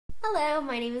Hello,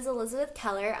 my name is Elizabeth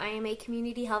Keller. I am a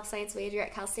community health science major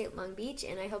at Cal State Long Beach,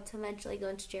 and I hope to eventually go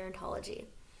into gerontology.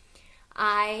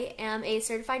 I am a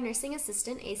certified nursing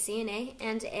assistant, a CNA,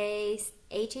 and a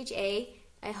HHA,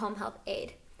 a home health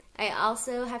aide. I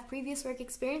also have previous work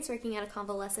experience working at a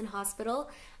convalescent hospital.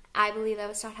 I believe I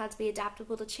was taught how to be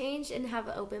adaptable to change and have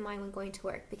an open mind when going to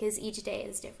work because each day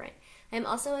is different. I'm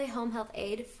also a home health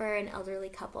aide for an elderly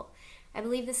couple. I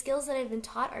believe the skills that I've been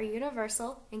taught are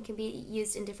universal and can be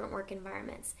used in different work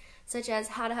environments, such as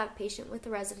how to have a patient with a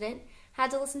resident, how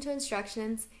to listen to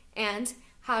instructions, and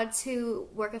how to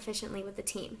work efficiently with the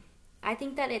team. I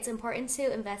think that it's important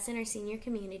to invest in our senior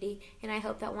community, and I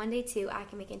hope that one day too I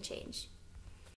can make a change.